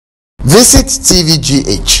Visit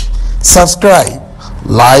TVGH. Subscribe,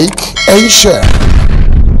 like, and share.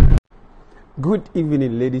 Good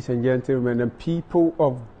evening, ladies and gentlemen, and people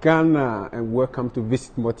of Ghana, and welcome to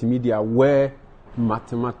Visit Multimedia, where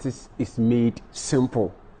mathematics is made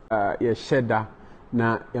simple. Sheda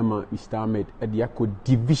na Emma Istamed Ediako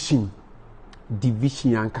division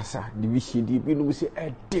ankasa division. We say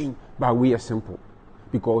a thing, but we are simple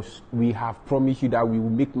because we have promised you that we will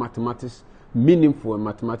make mathematics meaningful and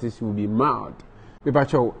mathematics will be mild.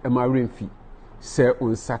 Pepacho Emma Renfi say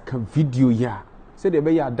on saka video ya. Say the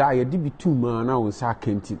be ya die ya dibi 2 man na on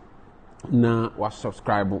saka kenti na wa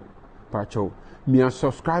subscribe. Pacho me a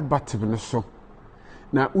subscribe button so.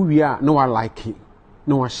 Na uwia no wa like it.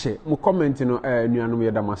 No wa share. Mo comment no nuanom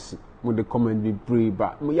ya damasi. Mo de comment be brave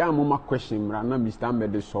ba. Mo ya mo ma question mra na Mr.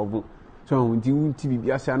 Ahmed solve. So unti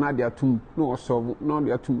bibia say na de atum no solve. No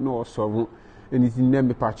de atum no solve. Anything na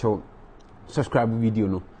me pacho subscribe video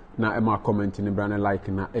no na e ma comment ni bra na like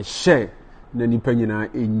na e share na nipa nyina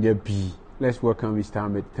enya bi. Let's welcome Mr.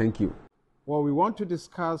 Ahmed. Thank you. What we want to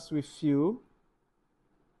discuss with you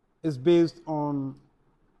is based on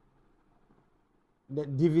the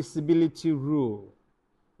divisibility rule,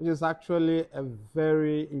 which is actually a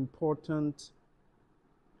very important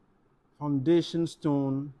foundation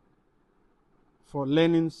stone for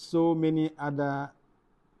learning so many other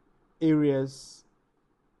areas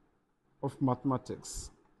of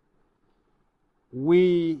mathematics.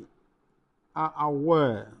 We are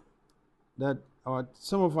aware that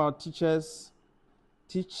some of our teachers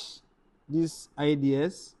teach these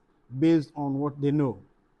ideas based on what they know,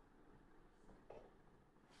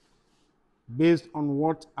 based on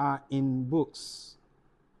what are in books,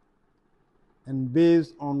 and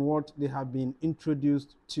based on what they have been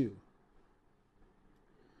introduced to.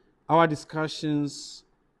 Our discussions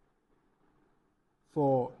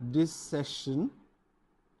for this session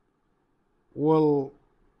will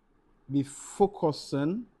be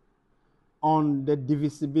focusing on the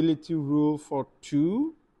divisibility rule for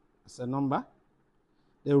 2 as a number,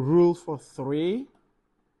 the rule for 3,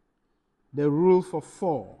 the rule for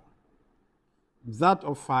 4, that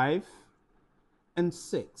of 5, and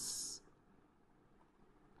 6.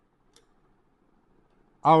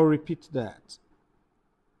 I'll repeat that.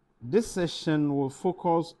 This session will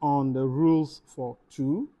focus on the rules for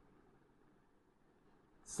 2,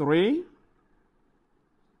 3,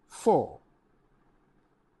 4,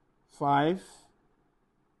 5,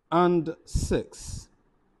 and 6.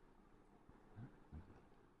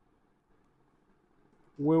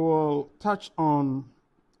 We will touch on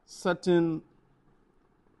certain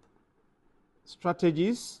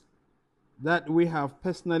strategies that we have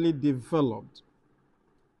personally developed,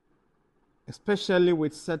 especially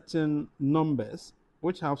with certain numbers,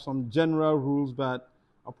 which have some general rules, but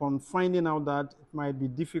upon finding out that it might be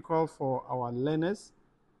difficult for our learners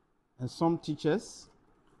and some teachers,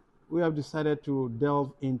 we have decided to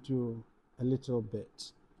delve into a little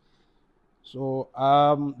bit. So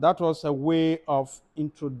that was a way of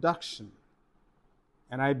introduction.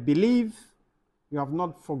 And I believe you have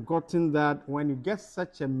not forgotten that when you get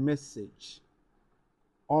such a message,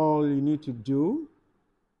 all you need to do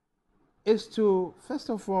is to, first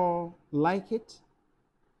of all, like it,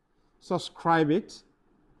 subscribe it.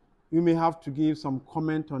 You may have to give some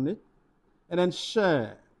comment on it, and then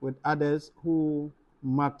share with others who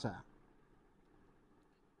matter.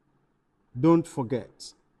 Don't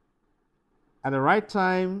forget, at the right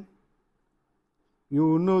time, you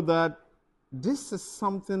will know that this is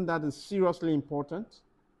something that is seriously important,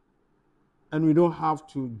 and we don't have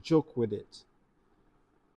to joke with it.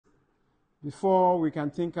 Before we can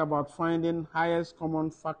think about finding highest common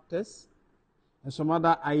factors and some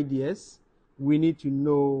other ideas, we need to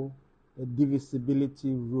know the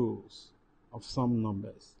divisibility rules of some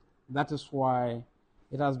numbers. That is why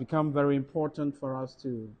it has become very important for us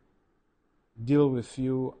to deal with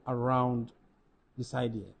you around this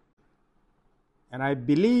idea. And I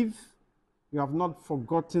believe you have not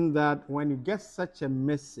forgotten that when you get such a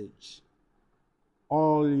message,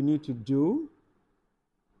 all you need to do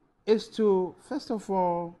is to, first of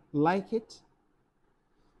all, like it,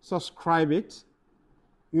 subscribe it.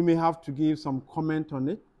 You may have to give some comment on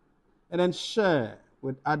it, and then share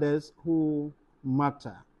with others who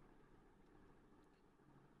matter.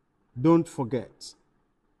 Don't forget,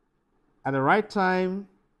 at the right time,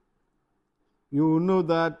 you will know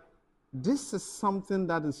that this is something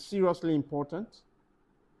that is seriously important,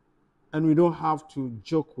 and we don't have to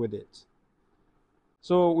joke with it.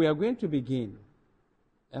 So we are going to begin.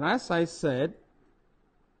 And as I said,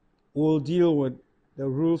 we'll deal with the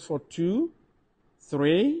rules for 2,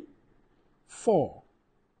 3, 4,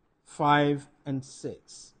 5, and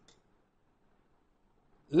 6.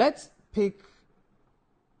 Let's pick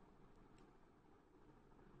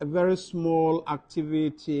a very small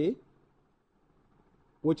activity,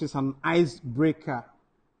 which is an icebreaker,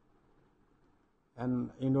 and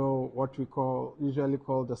what we usually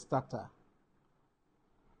call the starter.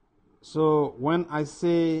 So when I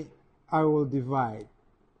say I will divide,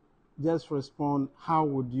 just respond, how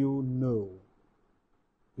would you know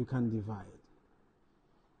you can divide?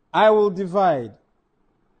 I will divide.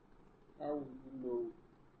 How would you know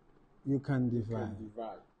you can divide? you can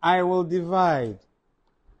divide? I will divide.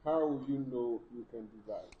 How will you know you can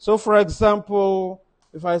divide? So for example,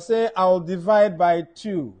 if I say I'll divide by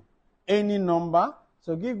 2, any number,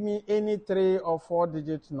 so give me any 3 or 4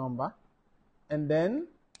 digit number, and then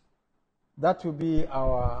that will be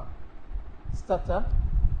our starter,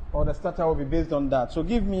 or the starter will be based on that. So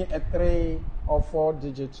give me a 3 or 4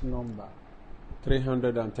 digit number.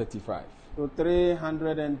 335. So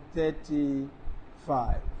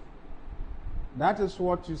 335. That is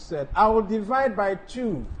what you said. I will divide by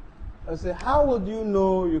 2. I say, how would you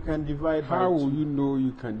know you can divide by 2? How will you know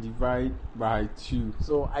you can divide by 2?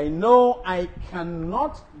 So I know I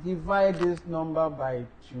cannot divide this number by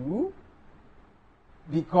 2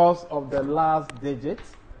 because of the last digit,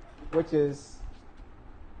 which is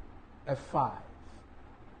a 5.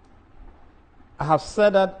 I have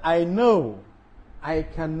said that I know I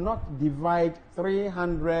cannot divide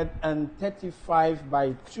 335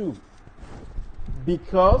 by 2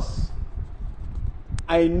 because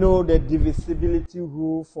I know the divisibility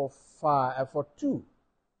rule for 2.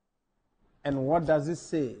 And what does it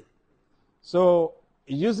say? So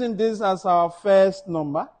using this as our first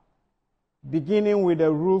number, beginning with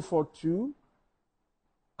the rule for 2,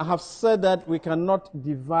 I have said that we cannot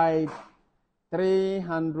divide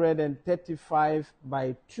 335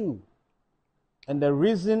 by 2. And the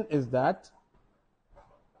reason is that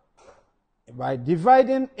by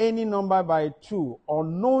dividing any number by 2, or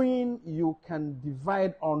knowing you can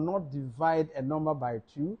divide or not divide a number by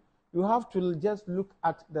 2, you have to just look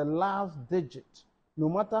at the last digit, no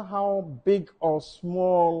matter how big or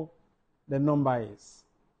small the number is.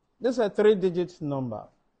 This is a 3-digit number,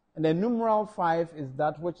 and the numeral 5 is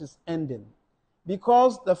that which is ending.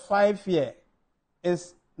 Because the 5 here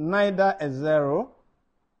is neither a 0,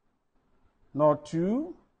 nor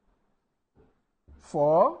 2,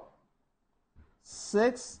 4,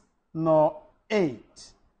 6, nor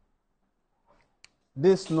 8.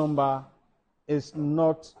 This number is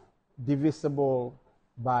not divisible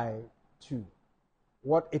by 2.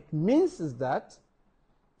 What it means is that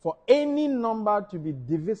for any number to be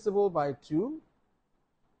divisible by 2,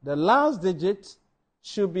 the last digit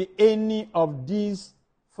should be any of these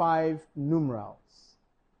 5 numerals.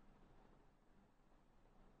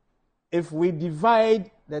 If we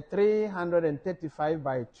divide the 335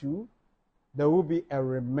 by 2, there will be a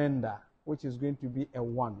remainder, which is going to be a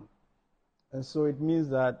 1. And so it means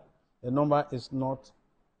that the number is not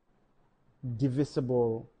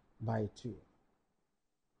divisible by 2.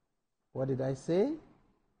 What did I say?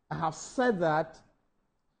 I have said that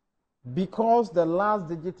because the last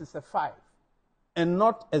digit is a 5 and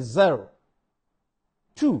not a 0,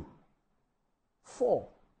 2, 4,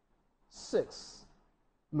 6,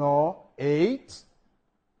 nor 8,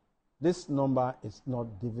 this number is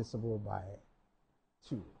not divisible by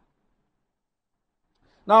 2.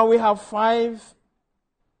 Now we have 5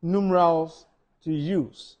 numerals to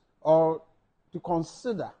use or to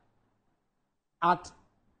consider at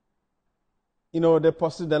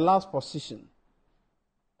the last position.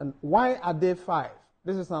 And why are they 5?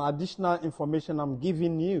 This is an additional information I'm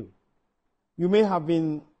giving you. You may have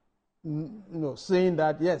been saying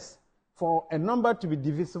that, yes, for a number to be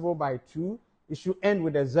divisible by 2, it should end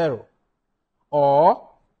with a 0, or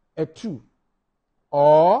a 2,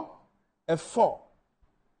 or a 4,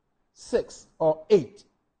 6, or 8.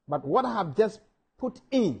 But what I have just put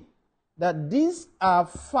in, that these are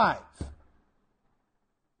 5.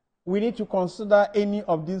 We need to consider any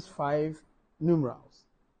of these 5 numerals.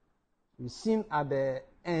 We've seen at the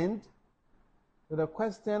end, so the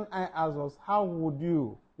question I asked was, how would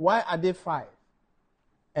you, why are they 5?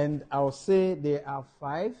 And I'll say they are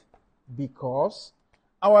 5 because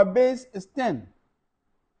our base is 10.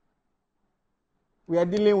 We are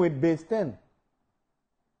dealing with base 10.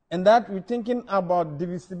 And that we're thinking about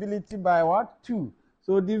divisibility by what? 2.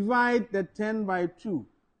 So divide the 10 by 2.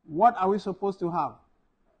 What are we supposed to have?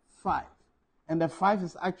 5. And the 5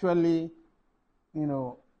 is actually,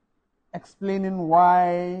 explaining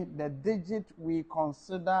why the digit we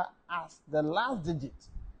consider as the last digit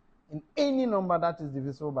in any number that is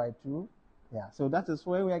divisible by 2. Yeah, so that is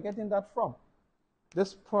where we are getting that from.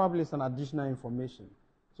 This probably is an additional information.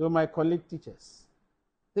 So my colleague teachers,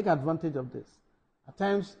 Take advantage of this. At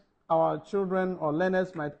times, our children or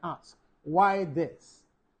learners might ask, why this?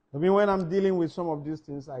 I mean, when I'm dealing with some of these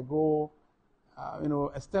things, I go,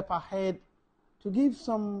 a step ahead to give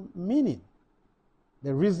some meaning.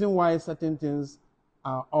 The reason why certain things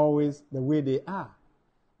are always the way they are.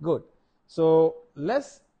 Good. So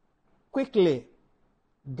let's quickly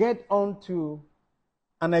get on to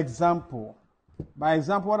an example. By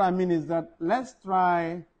example, what I mean is that let's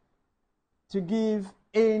try to give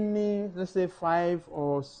any, let's say, 5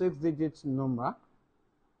 or 6 digit number.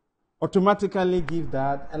 Automatically give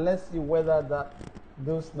that, and let's see whether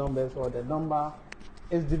those numbers or the number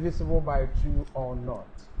is divisible by 2 or not.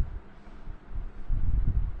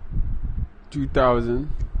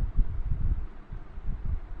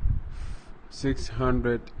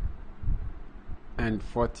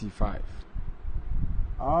 2,645.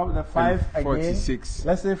 Oh, the 5 again. 46.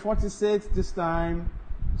 Let's say 46 this time.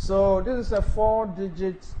 So this is a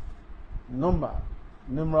 4-digit numeral,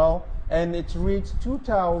 and it reads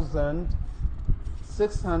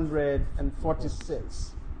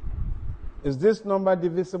 2,646. Is this number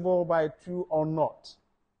divisible by 2 or not?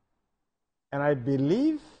 And I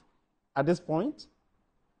believe at this point,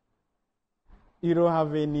 you don't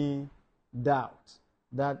have any doubt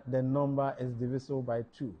that the number is divisible by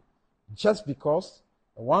 2. Just because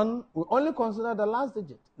we only consider the last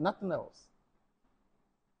digit, nothing else.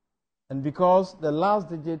 And because the last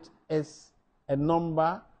digit is a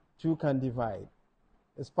number 2 can divide.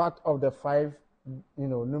 It's part of the 5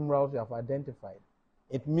 numerals we have identified.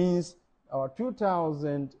 It means our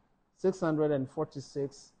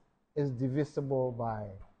 2,646 is divisible by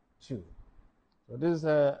 2. So this is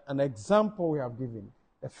an example we have given.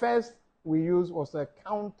 The first we used was a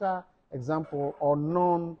counter example or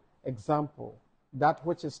non-example, that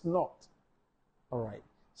which is not. All right.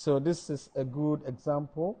 So this is a good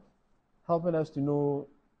example, helping us to know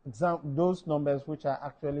those numbers which are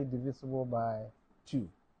actually divisible by 2.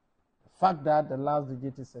 The fact that the last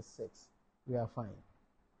digit is a 6, we are fine.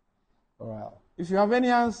 All right. If you have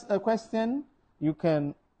any question, you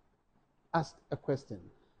can ask a question.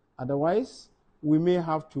 Otherwise, we may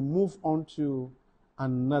have to move on to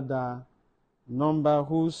another number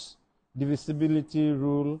whose divisibility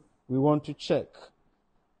rule we want to check.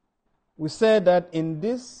 We said that in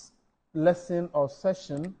this lesson or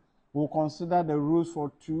session, we'll consider the rules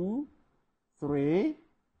for 2, 3,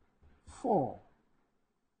 4,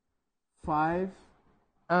 5,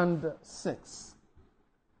 and 6.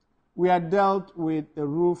 We are dealt with the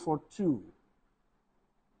rule for 2.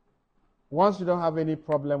 Once you don't have any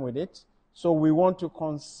problem with it, so we want to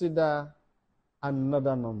consider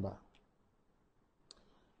another number.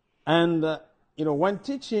 And, when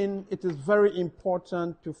teaching, it is very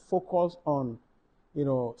important to focus on,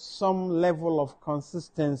 some level of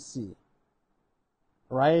consistency,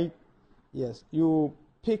 right? Yes, you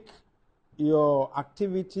pick your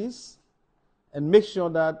activities and make sure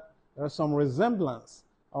that there's some resemblance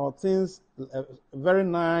or things, very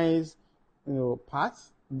nice,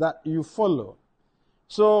 path that you follow.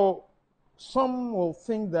 So some will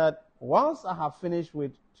think that once I have finished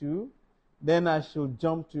with 2, then I should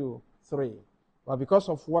jump to 3. But because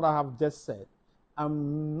of what I have just said,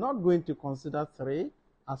 I'm not going to consider 3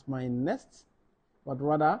 as my next, but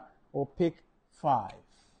rather I'll pick 5.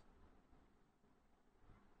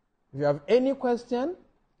 If you have any question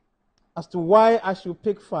as to why I should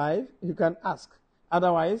pick 5, you can ask.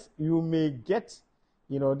 Otherwise, you may get,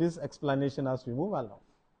 this explanation as we move along.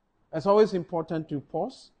 It's always important to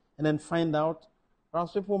pause and then find out.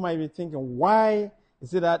 Perhaps people might be thinking, why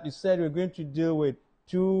is it that you said we're going to deal with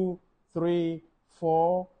 2, 3,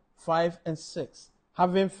 4, 5, and 6,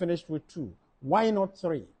 having finished with 2? Why not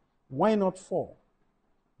 3? Why not 4?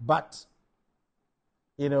 But,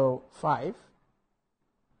 5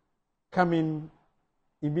 coming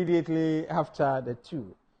immediately after the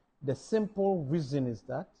 2. The simple reason is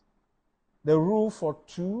that the rule for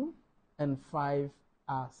 2 and 5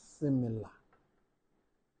 are similar.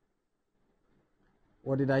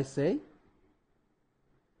 What did I say?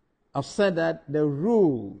 I've said that the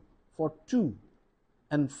rule for 2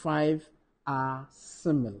 and 5 are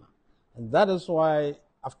similar. And that is why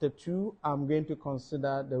after 2, I'm going to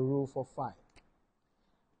consider the rule for 5.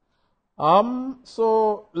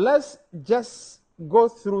 So let's just go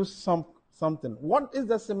through something. What is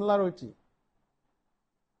the similarity?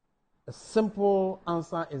 A simple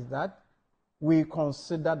answer is that we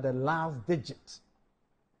consider the last digit,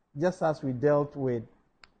 just as we dealt with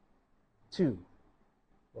 2.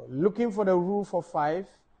 Looking for the rule for 5,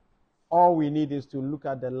 all we need is to look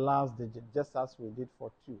at the last digit, just as we did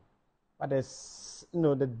for 2. But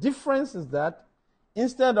the difference is that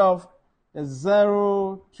instead of the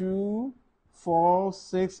 0, 2, 4,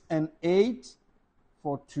 6, and 8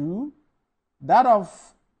 for 2. That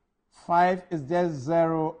of 5 is just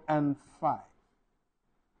 0 and 5.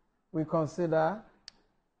 We consider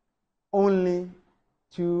only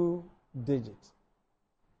 2 digits.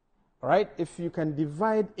 Right? If you can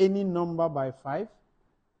divide any number by 5,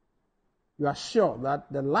 you are sure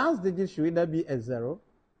that the last digit should either be a 0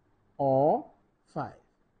 or 5.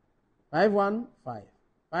 5, 1, 5.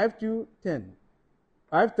 5, 2, 10.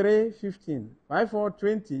 5, 3, 15. 5, 4,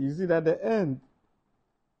 20. You see that the end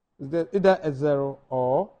is either a 0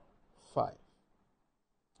 or 5.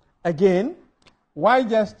 Again, why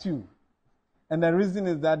just 2? And the reason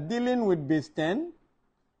is that dealing with base 10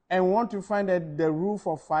 and want to find the rule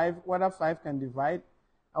for 5, whether 5 can divide,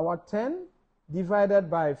 our 10 divided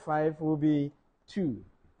by 5 will be 2.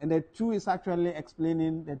 And the 2 is actually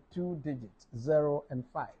explaining the 2 digits, 0 and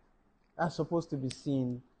 5. That's supposed to be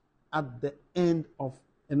seen at the end of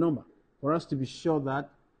a number for us to be sure that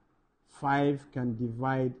 5 can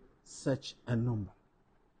divide such a number.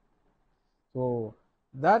 So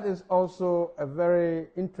that is also a very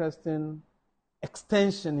interesting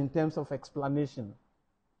extension in terms of explanation.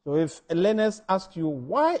 So if a learner asks you,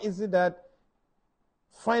 why is it that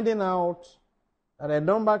finding out that a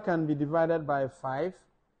number can be divided by 5,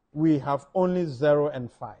 we have only 0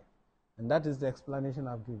 and 5? And that is the explanation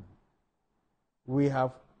I've given. We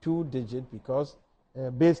have 2 digits because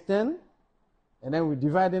base 10, and then we're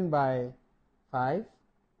dividing by 5,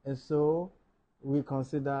 and so we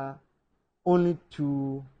consider only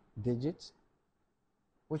 2 digits,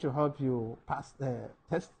 which will help you pass the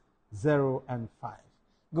test, 0 and 5.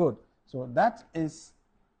 Good. So that is,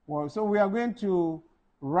 well, so we are going to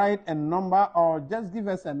write a number or just give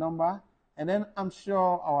us a number, and then I'm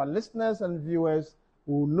sure our listeners and viewers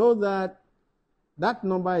will know that that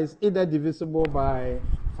number is either divisible by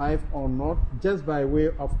 5 or not, just by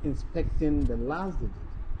way of inspecting the last digit.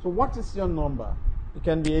 So what is your number? It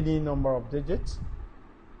can be any number of digits.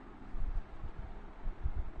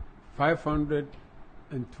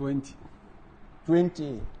 520.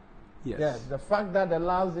 20. Yes. Yes. The fact that the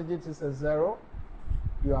last digit is a 0,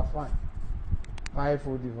 you are fine. 5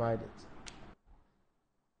 will divide it.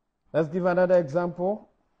 Let's give another example.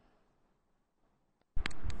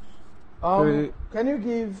 Can you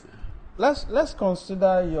give? Let's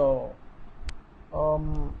consider your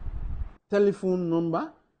telephone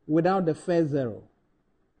number without the first 0.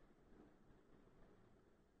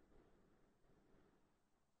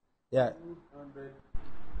 Yeah.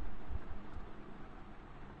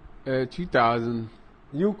 2000.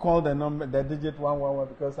 You call the number, the digit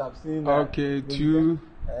 111, because I've seen that. Okay, 2.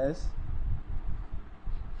 Yes.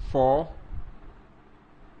 4,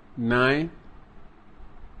 9,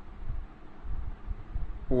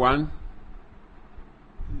 1,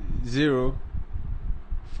 0,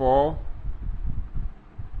 4,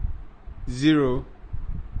 0,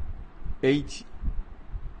 8,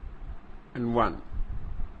 and 1.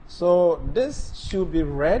 So this should be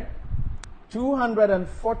read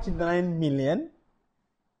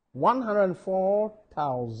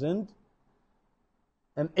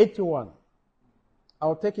 249,104,081.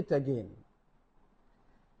 I'll take it again.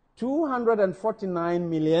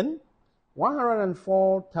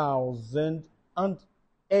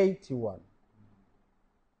 249,104,081.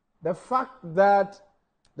 The fact that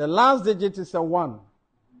the last digit is a 1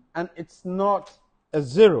 and it's not a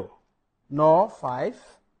 0 nor 5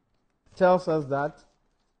 tells us that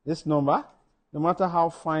this number, no matter how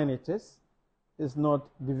fine it is not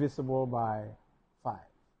divisible by 5.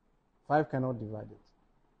 5 cannot divide it.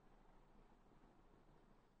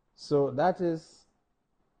 So that is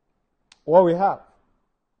what we have.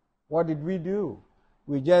 What did we do?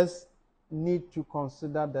 We just need to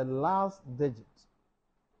consider the last digit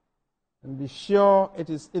and be sure it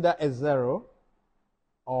is either a 0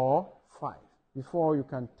 or 5 before you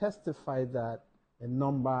can testify that a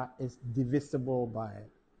number is divisible by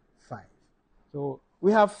 5. So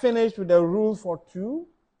we have finished with the rule for 2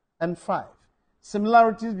 and 5.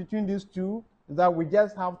 Similarities between these two is that we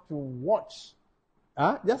just have to watch,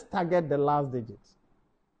 just target the last digit.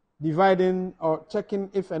 Dividing or checking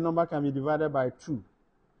if a number can be divided by 2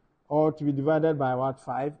 or to be divided by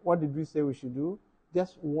 5. What did we say we should do?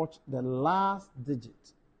 Just watch the last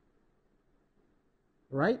digit,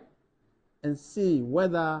 right? And see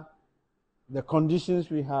whether the conditions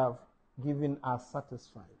we have given are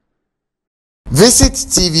satisfied. Visit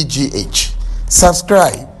TVGH.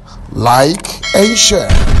 Subscribe, like, and share.